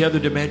seeing the other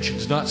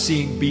dimensions, not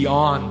seeing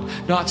beyond,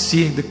 not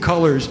seeing the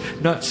colors,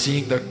 not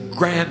seeing the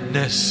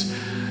grandness,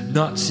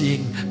 not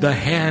seeing the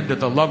hand of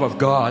the love of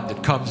God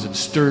that comes and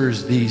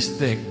stirs these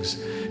things,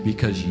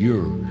 because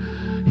you're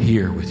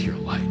here with your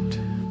light.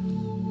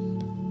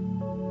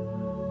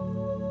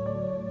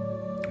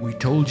 We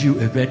told you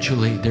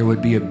eventually there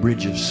would be a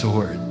bridge of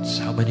swords.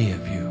 How many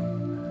of you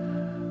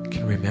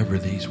can remember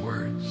these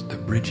words? The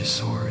bridge of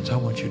swords. I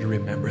want you to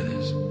remember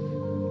this,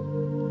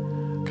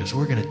 because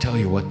we're going to tell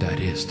you what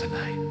that is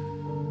tonight.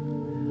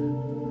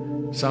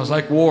 Sounds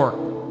like war.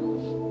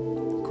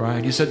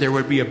 Kryon, you said there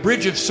would be a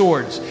bridge of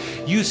swords.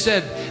 You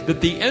said that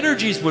the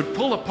energies would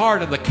pull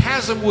apart and the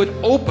chasm would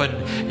open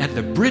and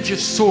the bridge of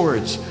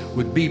swords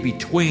would be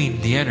between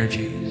the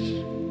energies.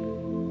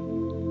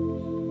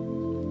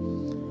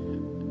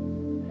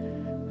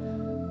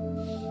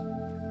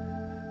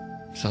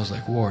 Sounds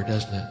like war,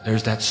 doesn't it?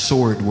 There's that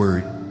sword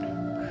word.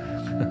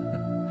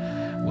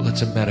 Well,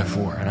 it's a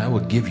metaphor, and I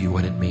will give you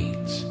what it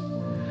means.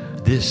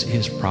 This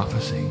is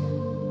prophecy.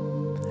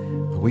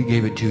 We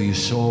gave it to you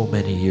so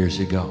many years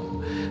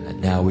ago, and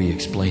now we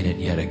explain it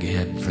yet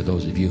again for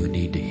those of you who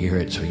need to hear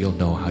it, so you'll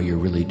know how you're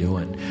really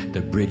doing.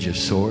 The bridge of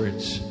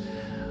swords.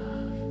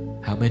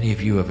 How many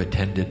of you have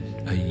attended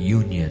a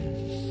union,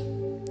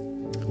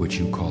 which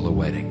you call a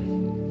wedding?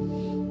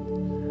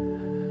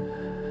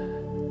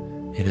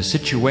 In a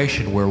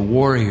situation where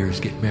warriors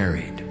get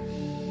married,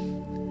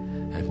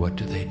 and what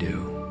do?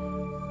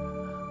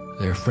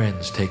 Their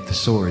friends take the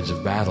swords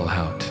of battle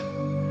out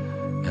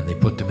and they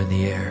put them in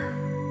the air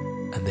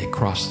and they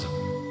cross them,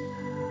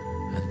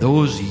 and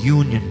those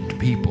unioned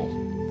people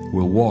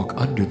will walk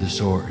under the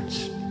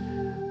swords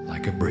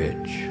like a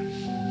bridge.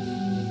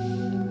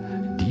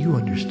 Do you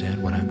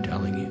understand what I'm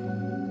telling you?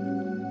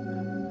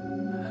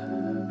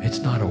 It's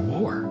not a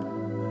war.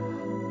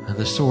 And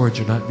the swords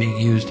are not being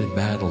used in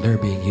battle. They're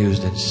being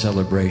used in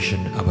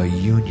celebration of a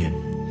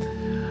union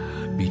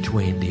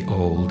between the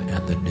old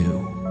and the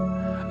new.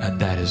 And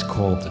that is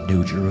called the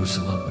New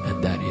Jerusalem,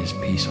 and that is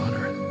peace on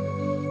earth.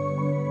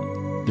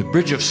 The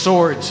bridge of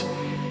swords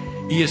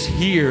is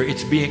here.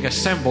 It's being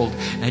assembled,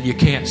 and you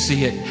can't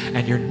see it.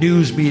 And your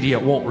news media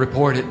won't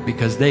report it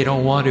because they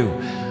don't want to,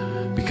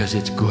 because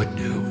it's good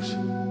news.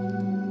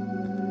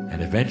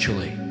 And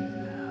eventually,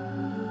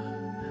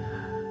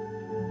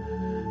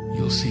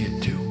 see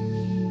it too.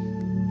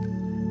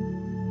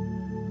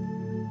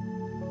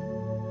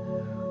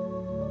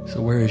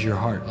 So where is your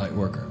heart, light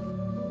worker?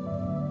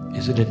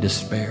 Is it in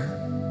despair?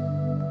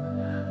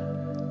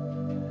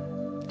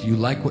 Do you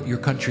like what your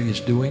country is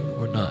doing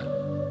or not?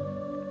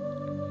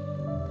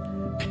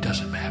 It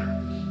doesn't matter.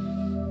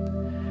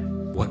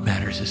 What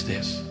matters is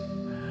this.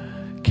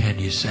 Can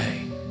you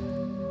say,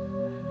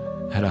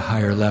 at a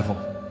higher level,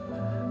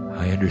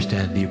 I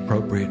understand the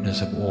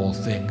appropriateness of all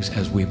things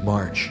as we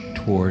march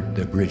toward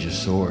the Bridge of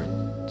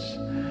Swords.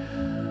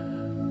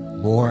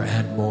 More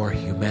and more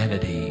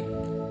humanity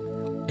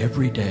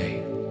every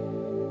day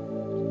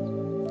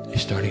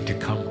is starting to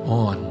come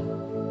on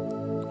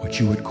what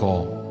you would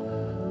call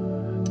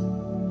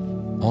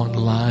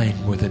online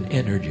with an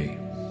energy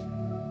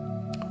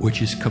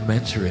which is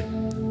commensurate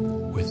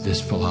with this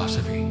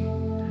philosophy,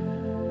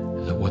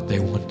 that what they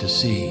want to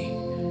see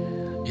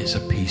is a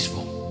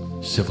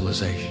peaceful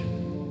civilization.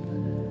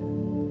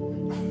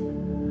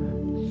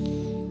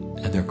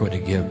 And they're going to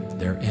give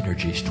their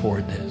energies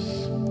toward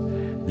this.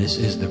 This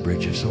is the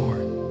Bridge of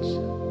Swords.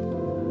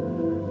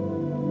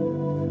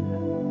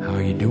 How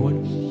are you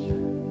doing?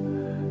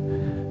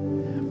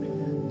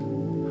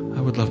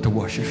 I would love to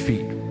wash your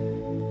feet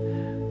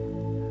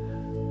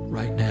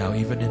right now,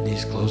 even in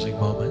these closing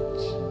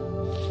moments.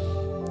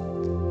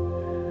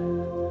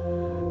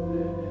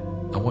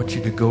 I want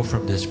you to go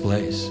from this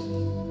place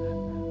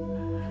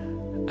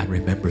and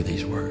remember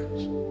these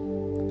words.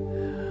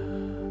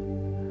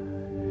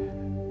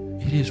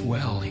 It is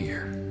well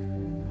here.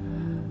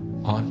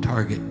 On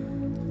target.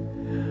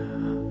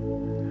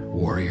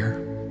 Warrior.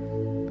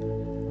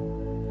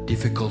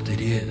 Difficult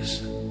it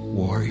is,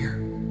 warrior.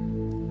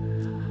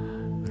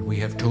 And we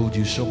have told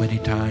you so many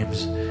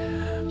times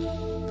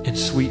in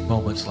sweet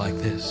moments like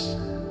this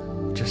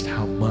just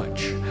how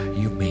much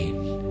you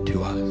mean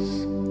to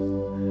us.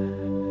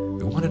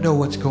 You want to know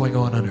what's going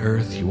on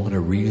earth? You want to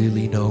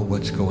really know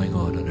what's going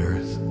on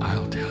earth?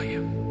 I'll tell you.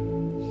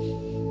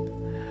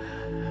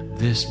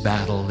 This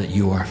battle that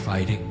you are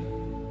fighting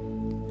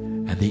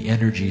and the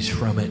energies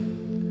from it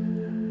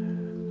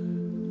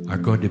are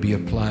going to be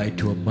applied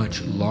to a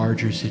much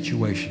larger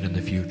situation in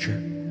the future.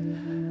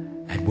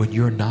 And when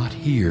you're not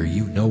here,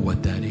 you know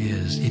what that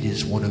is. It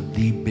is one of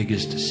the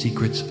biggest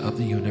secrets of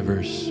the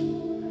universe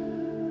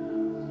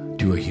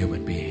to a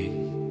human being.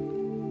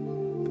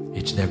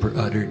 It's never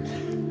uttered.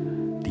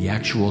 The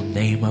actual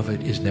name of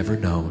it is never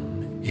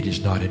known. It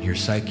is not in your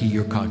psyche,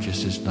 your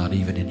consciousness, not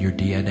even in your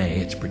DNA.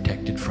 It's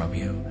protected from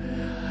you.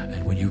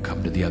 And when you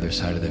come to the other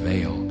side of the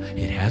veil,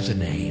 it has a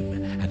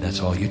name, and that's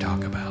all you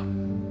talk about.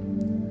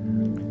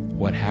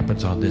 What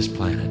happens on this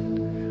planet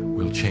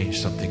will change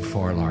something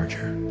far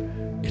larger.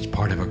 It's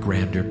part of a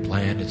grander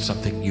plan. It's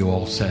something you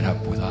all set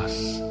up with us.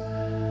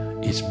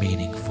 It's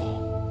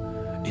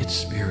meaningful. It's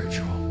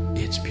spiritual.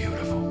 It's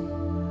beautiful.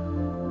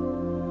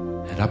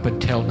 And up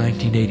until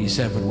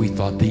 1987, we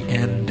thought the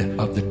end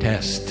of the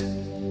test,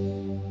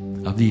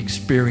 of the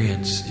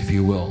experience, if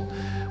you will,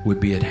 would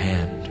be at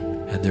hand.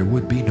 And there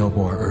would be no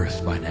more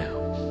earth by now.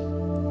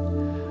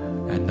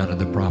 And none of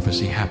the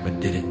prophecy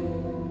happened, did it?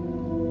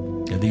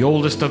 And the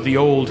oldest of the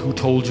old, who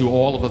told you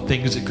all of the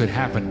things that could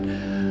happen,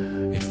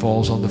 it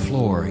falls on the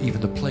floor.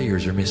 Even the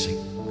players are missing,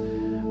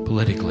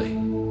 politically,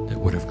 that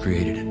would have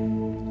created it.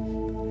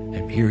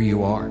 And here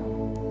you are.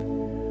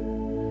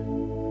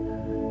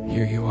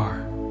 Here you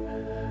are,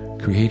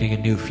 creating a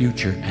new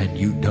future, and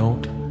you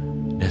don't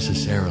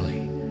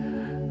necessarily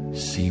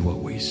see what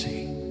we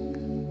see.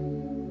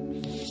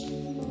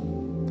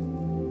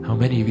 How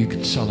many of you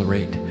can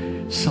celebrate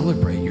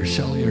your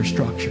cellular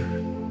structure?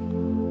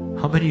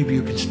 How many of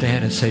you can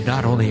stand and say,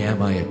 not only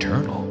am I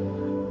eternal,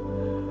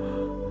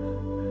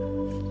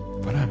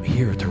 but I'm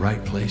here at the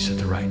right place at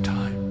the right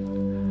time?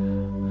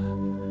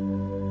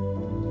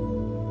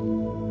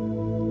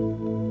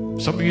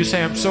 Some of you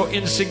say, I'm so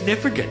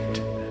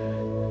insignificant.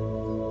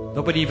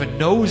 Nobody even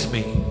knows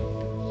me.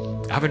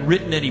 I haven't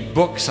written any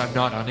books. I'm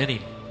not on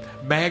any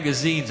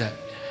magazines.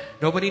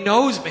 Nobody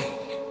knows me.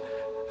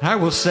 I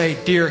will say,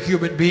 dear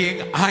human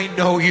being, I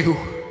know you.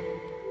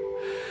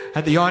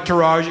 And the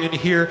entourage in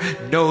here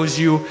knows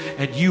you,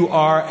 and you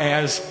are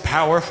as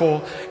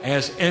powerful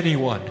as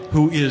anyone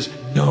who is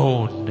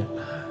known.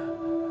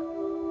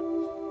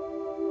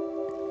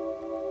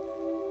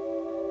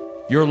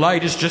 Your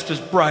light is just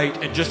as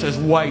bright and just as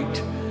white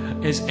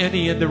as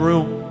any in the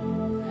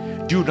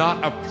room. Do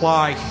not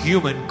apply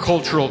human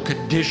cultural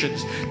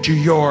conditions to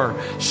your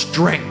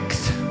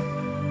strength.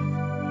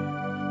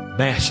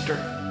 Master.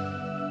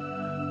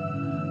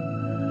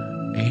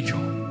 Angel.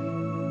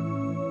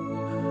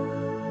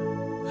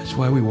 That's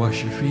why we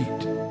wash your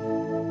feet.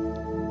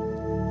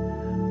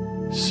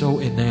 So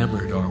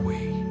enamored are we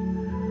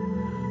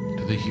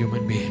to the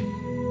human being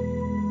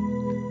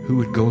who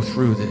would go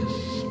through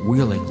this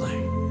willingly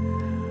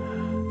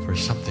for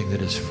something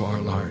that is far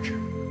larger,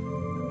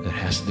 that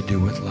has to do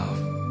with love.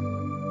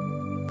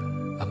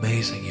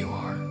 Amazing you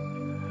are.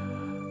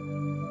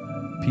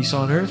 Peace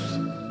on earth?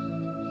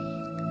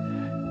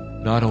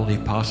 Not only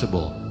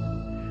possible,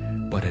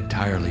 but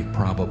entirely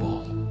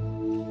probable.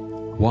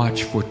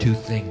 Watch for two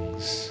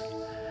things.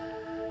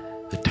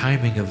 The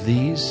timing of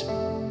these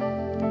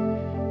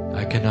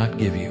I cannot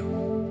give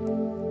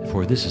you,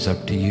 for this is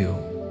up to you.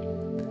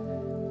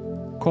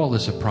 Call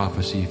this a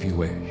prophecy if you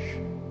wish.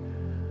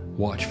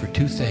 Watch for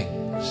two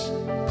things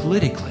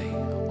politically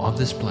on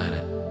this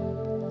planet.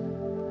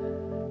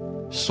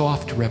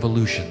 Soft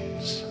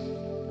revolutions.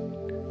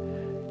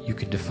 You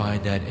can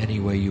define that any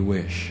way you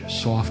wish.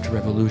 Soft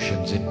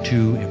revolutions in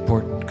two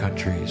important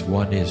countries.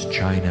 One is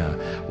China,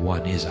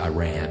 one is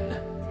Iran.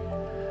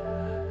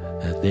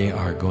 And they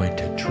are going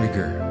to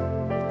trigger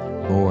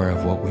more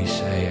of what we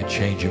say, a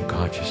change of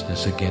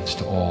consciousness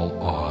against all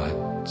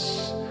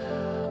odds.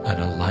 An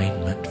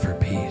alignment for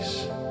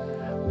peace.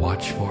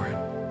 Watch for it.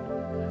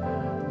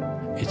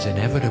 It's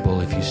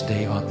inevitable if you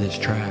stay on this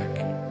track.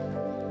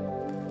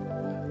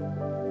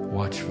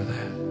 Watch for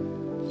that.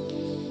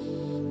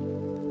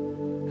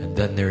 And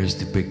then there is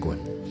the big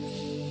one.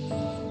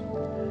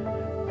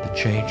 The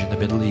change in the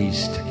Middle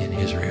East, in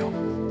Israel.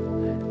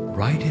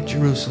 Right in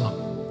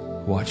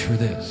Jerusalem. Watch for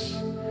this.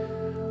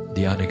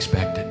 The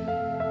unexpected.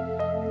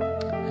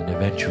 And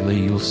eventually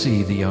you'll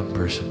see the young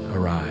person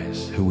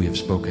arise who we have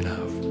spoken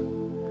of.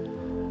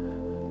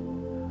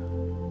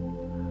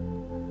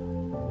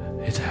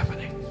 It's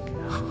happening.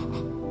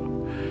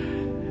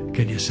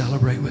 Can you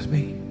celebrate with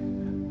me?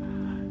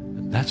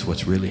 That's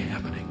what's really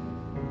happening.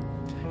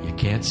 You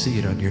can't see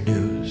it on your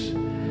news.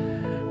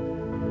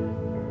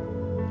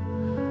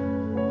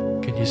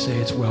 Can you say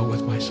it's well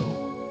with my soul?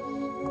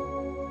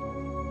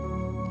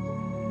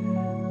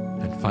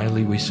 And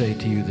finally we say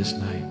to you this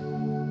night,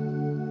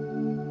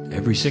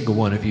 every single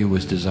one of you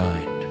was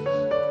designed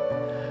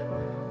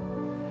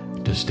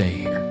to stay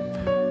here.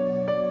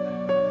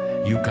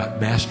 You've got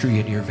mastery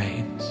in your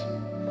veins.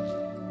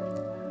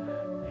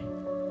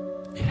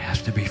 It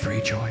has to be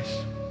free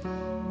choice.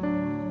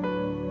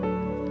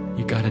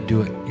 You got to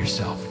do it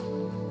yourself.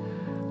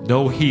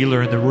 No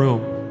healer in the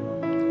room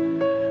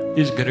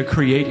is going to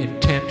create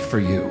intent for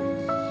you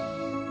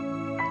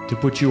to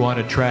put you on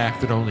a track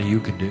that only you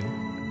can do.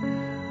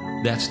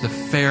 That's the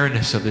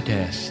fairness of the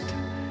test.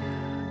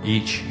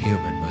 Each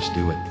human must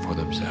do it for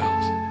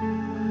themselves.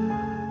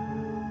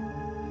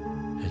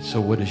 And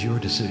so what is your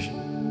decision?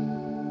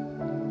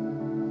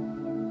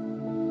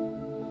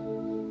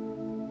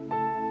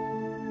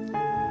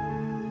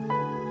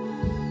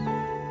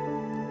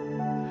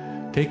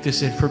 Take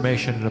this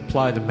information and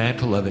apply the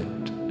mantle of it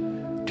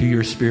to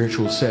your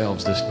spiritual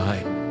selves this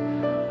night.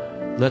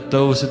 Let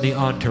those in the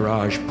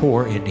entourage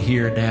pour in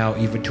here now,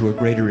 even to a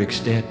greater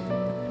extent.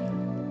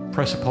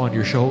 Press upon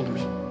your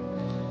shoulders.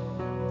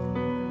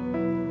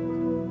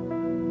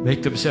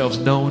 Make themselves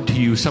known to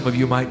you. Some of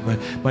you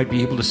might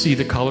be able to see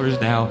the colors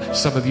now.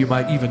 Some of you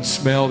might even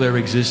smell their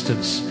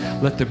existence.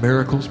 Let the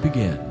miracles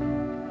begin.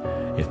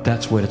 If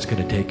that's what it's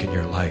going to take in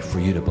your life for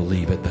you to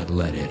believe it, then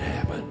let it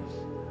happen.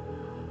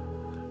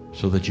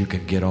 So that you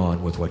can get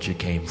on with what you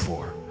came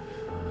for.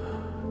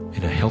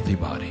 In a healthy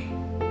body.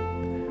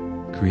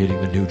 Creating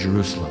the new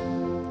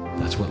Jerusalem.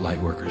 That's what light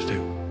workers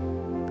do.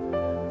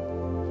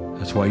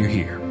 That's why you're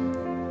here.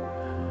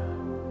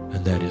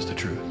 And that is the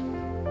truth.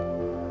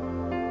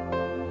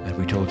 And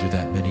we told you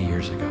that many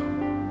years ago.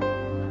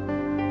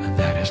 And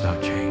that has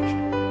not changed.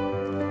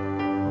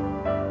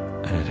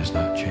 And it has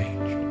not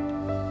changed.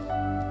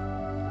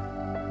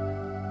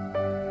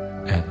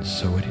 And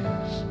so it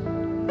is.